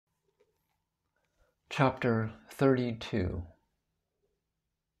Chapter 32.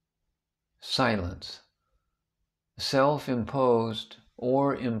 Silence. Self-imposed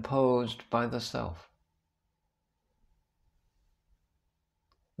or imposed by the self.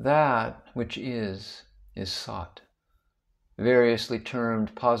 That which is sought, variously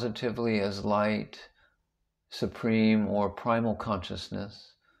termed positively as light, supreme or primal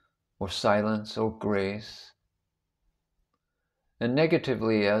consciousness, or silence or grace, and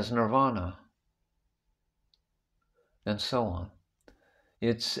negatively as nirvana, and so on.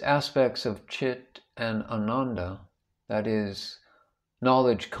 Its aspects of chit and ananda, that is,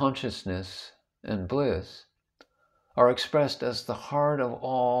 knowledge, consciousness, and bliss, are expressed as the heart of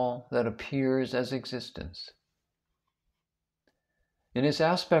all that appears as existence. In its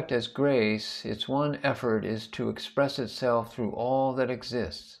aspect as grace, its one effort is to express itself through all that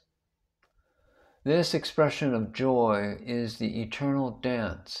exists. This expression of joy is the eternal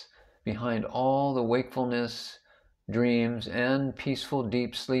dance behind all the wakefulness, dreams, and peaceful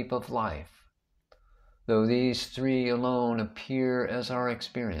deep sleep of life, though these three alone appear as our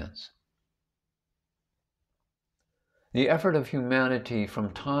experience. The effort of humanity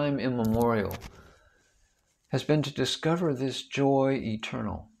from time immemorial has been to discover this joy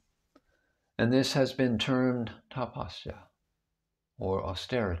eternal, and this has been termed tapasya, or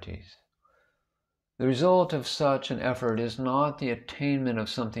austerities. The result of such an effort is not the attainment of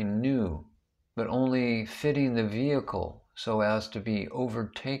something new, but only fitting the vehicle so as to be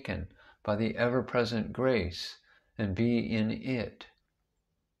overtaken by the ever-present grace and be in it,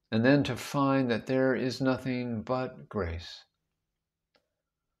 and then to find that there is nothing but grace.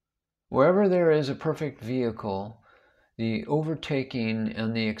 Wherever there is a perfect vehicle, the overtaking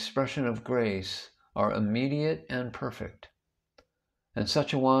and the expression of grace are immediate and perfect, and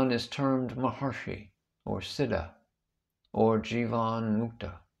such a one is termed Maharshi, or Siddha, or Jivan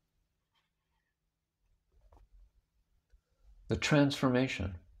Mukta. The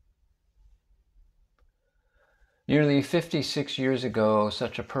transformation. Nearly 56 years ago,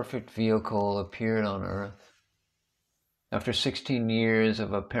 such a perfect vehicle appeared on earth. After 16 years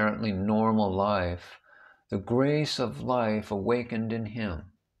of apparently normal life, the grace of life awakened in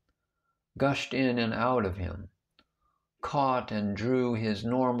him, gushed in and out of him, caught and drew his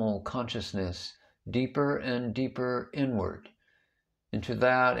normal consciousness deeper and deeper inward, into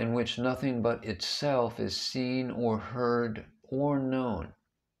that in which nothing but itself is seen or heard or known,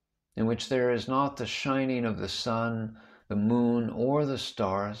 in which there is not the shining of the sun, the moon, or the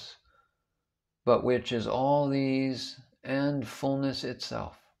stars, but which is all these and fullness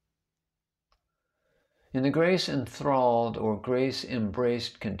itself. In the grace-enthralled or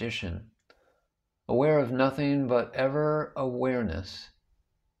grace-embraced condition, aware of nothing but ever-awareness,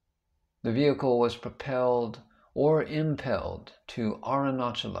 the vehicle was propelled or impelled to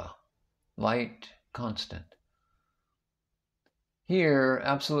Arunachala, light constant. Here,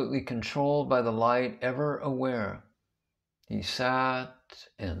 absolutely controlled by the light ever aware, he sat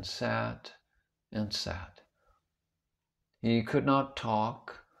and sat and sat. He could not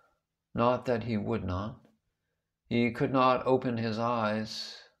talk, not that he would not. He could not open his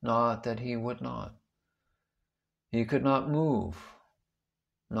eyes, not that he would not. He could not move,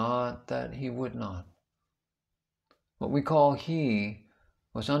 not that he would not. What we call he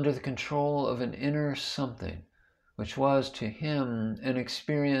was under the control of an inner something, which was to him an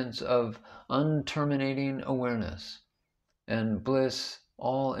experience of unterminating awareness and bliss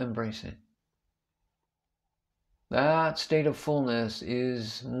all-embracing. That state of fullness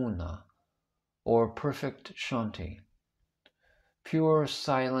is muna, or perfect shanti, pure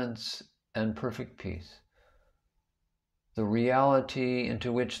silence and perfect peace, the reality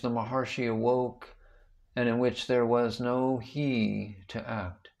into which the Maharshi awoke and in which there was no he to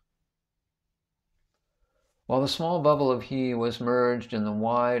act. While the small bubble of he was merged in the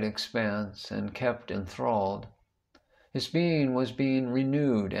wide expanse and kept enthralled, his being was being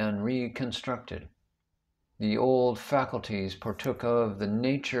renewed and reconstructed. The old faculties partook of the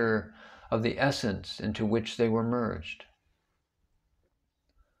nature of the essence into which they were merged.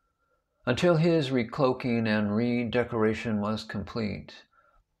 Until his recloaking and redecoration was complete,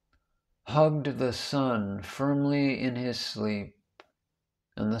 hugged the sun firmly in his sleep,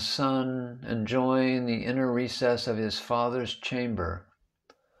 and the sun, enjoying the inner recess of his father's chamber,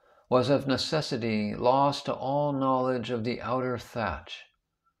 was of necessity lost to all knowledge of the outer thatch.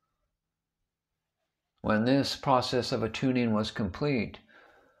 When this process of attuning was complete,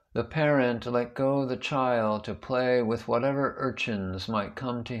 the parent let go the child to play with whatever urchins might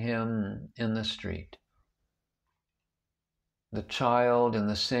come to him in the street. The child, in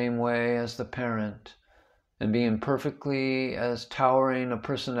the same way as the parent, and being perfectly as towering a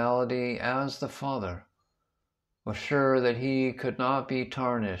personality as the Father, was sure that he could not be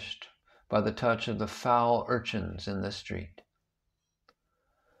tarnished by the touch of the foul urchins in the street.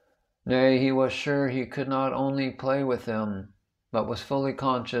 Nay, he was sure he could not only play with them, but was fully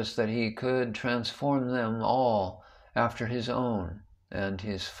conscious that he could transform them all after his own and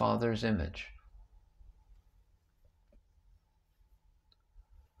his Father's image.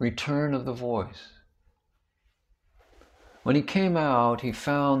 Return of the voice. When he came out, he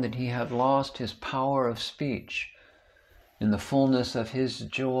found that he had lost his power of speech in the fullness of his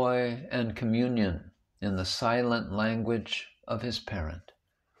joy and communion in the silent language of his parent.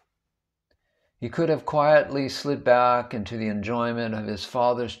 He could have quietly slid back into the enjoyment of his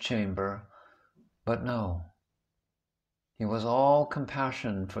Father's chamber, but no. He was all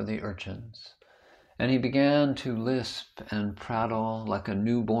compassion for the urchins, and he began to lisp and prattle like a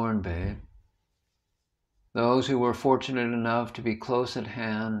newborn babe. Those who were fortunate enough to be close at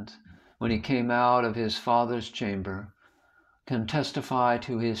hand when he came out of his Father's chamber can testify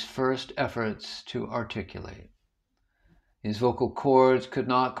to his first efforts to articulate. His vocal cords could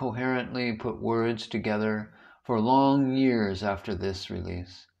not coherently put words together for long years after this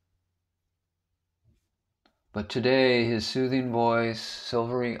release. But today his soothing voice,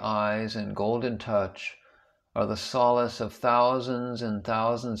 silvery eyes, and golden touch are the solace of thousands and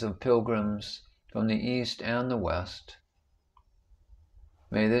thousands of pilgrims from the East and the West.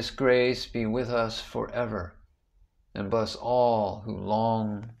 May this grace be with us forever, and bless all who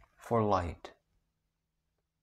long for light.